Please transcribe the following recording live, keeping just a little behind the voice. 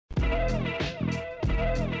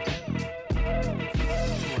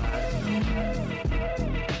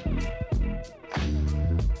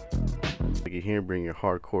Siggy here, bringing you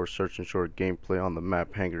hardcore search and short gameplay on the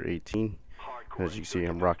map Hangar 18. As you can see,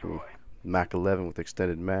 I'm rocking Mac 11 with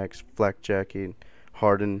extended mags, flak jacket,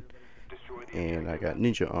 hardened, and I got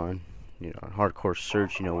ninja on. Hardcore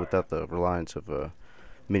search, without the reliance of a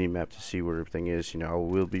mini map to see where everything is. I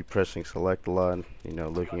will be pressing select a lot,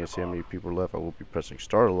 looking at see how many people are left. I will be pressing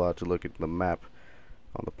start a lot to look at the map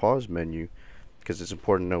on the pause menu, because it's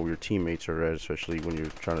important to know where your teammates are at, especially when you're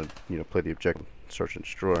trying to play the objective search and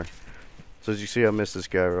destroy. So as you see, I missed this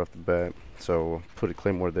guy right off the bat, so put a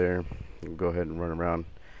claymore there and go ahead and run around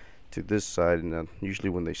to this side. And usually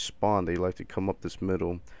when they spawn, they like to come up this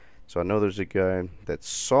middle, so I know there's a guy that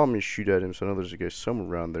saw me shoot at him, so I know there's a guy somewhere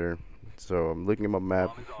around there. So I'm looking at my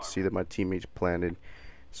map, see that my teammate's planted,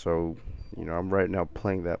 so I'm right now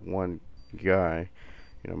playing that one guy.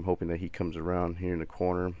 I'm hoping that he comes around here in the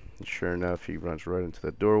corner, and sure enough, he runs right into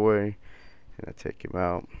the doorway, and I take him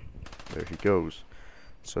out. There he goes.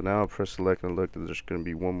 So now I press select and look that there's going to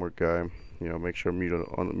be one more guy. Make sure I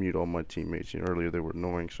unmute all my teammates. Earlier they were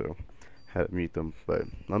annoying, so I had to mute them, but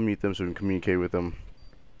unmute them so we can communicate with them.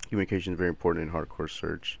 Communication is very important in hardcore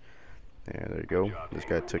search. And there you go. This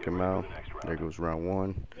guy took him out. There goes round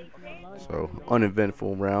one. So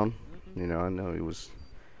uneventful round. I know it was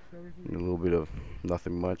a little bit of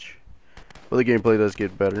nothing much, but the gameplay does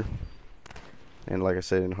get better. And like I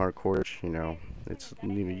said, in hardcore, it's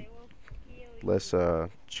less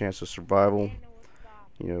chance of survival.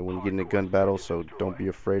 When you get in a gun battle, so don't be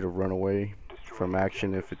afraid to run away from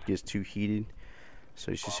action if it gets too heated.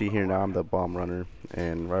 So you should see here now, I'm the bomb runner,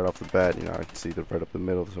 and right off the bat, I can see that right up the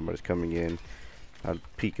middle, somebody's coming in. I'd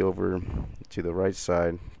peek over to the right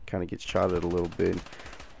side, kind of get shot at a little bit,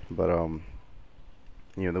 but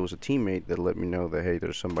there was a teammate that let me know that, hey,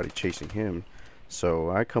 there's somebody chasing him. So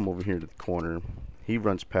I come over here to the corner, he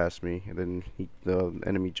runs past me, and then the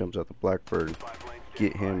enemy jumps out the Blackbird,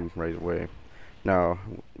 get him right away. Now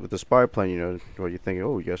with the spy plane, well, you're thinking,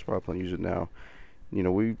 oh, you got a spy plane, use it now.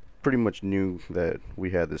 We pretty much knew that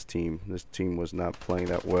we had this team. This team was not playing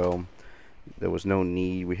that well. There was no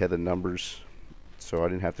need. We had the numbers, so I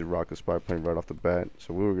didn't have to rock the spy plane right off the bat.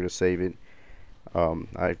 So we were going to save it.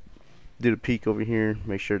 I did a peek over here,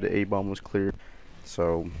 make sure the A-bomb was clear.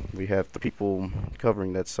 So we have the people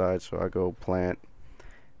covering that side, so I go plant.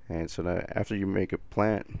 And so now after you make a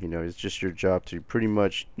plant, it's just your job to pretty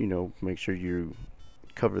much, make sure you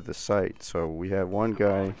cover the site. So we have one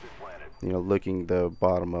guy looking the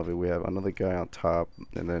bottom of it, we have another guy on top,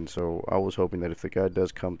 and then so I was hoping that if the guy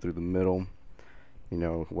does come through the middle,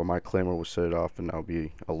 where my claymore will set it off, and I'll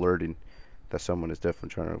be alerted that someone is definitely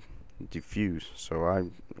trying to defuse. So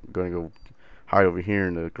I'm gonna go hide over here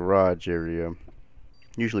in the garage area.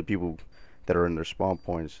 Usually people that are in their spawn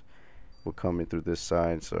points will come in through this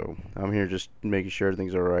side, so I'm here just making sure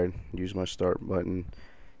everything's alright. Use my start button,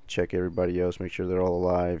 check everybody else, make sure they're all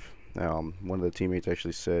alive. One of the teammates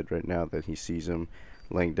actually said right now that he sees him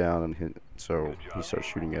laying down, and so he starts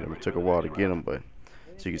shooting at him. It took a while to get him, but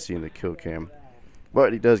as you can see in the kill cam,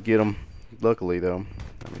 but he does get him. Luckily, though,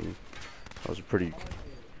 that was a pretty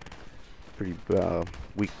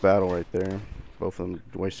weak battle right there. Both of them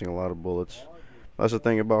wasting a lot of bullets. That's the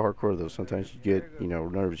thing about hardcore, though. Sometimes you get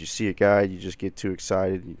nervous. You see a guy, you just get too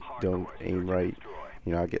excited. You don't aim right.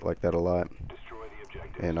 I get like that a lot.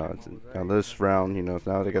 And now this round,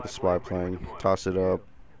 now they got the spy plane, toss it up.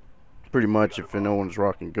 Pretty much, if no one's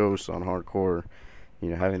rocking ghosts on hardcore,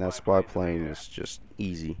 having that spy plane is just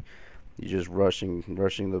easy. You're just rushing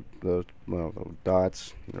the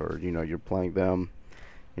dots, or you're playing them.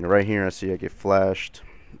 Right here I see I get flashed,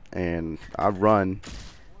 and I run,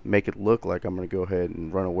 make it look like I'm gonna go ahead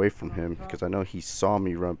and run away from him, because I know he saw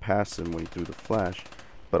me run past him when he threw the flash.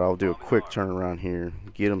 But I'll do a quick turnaround here,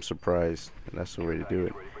 get him surprised, and that's the way to do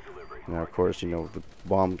it. Now, of course, the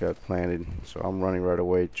bomb got planted, so I'm running right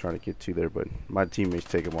away trying to get to there, but my teammates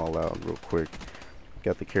take them all out real quick.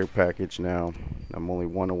 Got the care package now. I'm only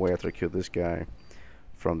one away after I kill this guy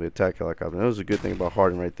from the attack helicopter. That was a good thing about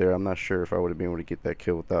Harden right there. I'm not sure if I would have been able to get that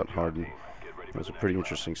kill without Harden. It was a pretty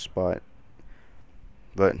interesting spot.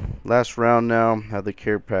 But last round now, have the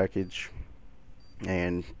care package.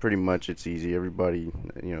 And pretty much it's easy. Everybody,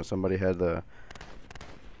 somebody had the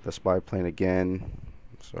spy plane again,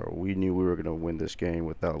 so we knew we were going to win this game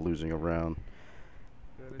without losing a round.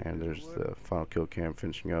 And there's the final kill cam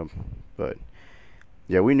finishing up. But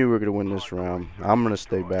yeah, we knew we were going to win this round. I'm going to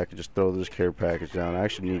stay back and just throw this care package down. I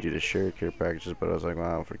actually need you to share care packages, but I was like,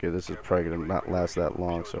 wow, forget this is probably going to not last that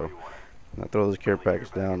long. So I throw this care package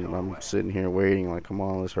down, and I'm sitting here waiting, like, come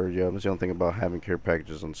on, let's hurry up. That's the only thing about having care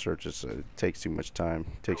packages on searches. It takes too much time.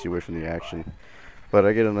 It takes you away from the action. But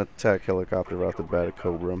I get an attack helicopter right off the bat, a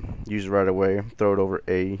Cobra. Use it right away. Throw it over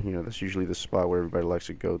A. You know, that's usually the spot where everybody likes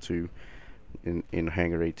to go to in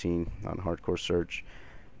Hangar 18 on hardcore search.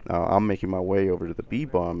 I'm making my way over to the B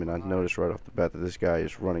bomb, and I noticed right off the bat that this guy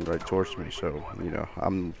is running right towards me. So, you know,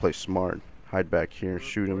 I'm gonna play smart, hide back here,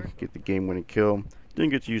 shoot him, get the game-winning kill.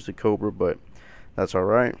 Didn't get to use the Cobra, but that's all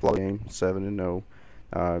right. Game 7-0.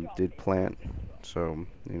 Did plant, so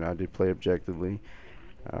you know I did play objectively.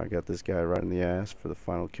 I got this guy right in the ass for the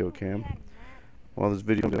final kill cam. Well, this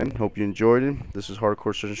video ended. Hope you enjoyed it. This is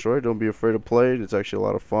Hardcore Search and Destroy. Don't be afraid to play it. It's actually a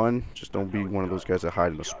lot of fun. Just don't be one of those guys that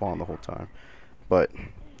hide in the spawn the whole time. But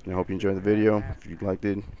I hope you enjoyed the video. If you liked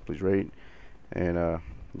it, please rate. And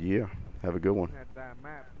yeah, have a good one.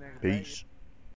 Peace.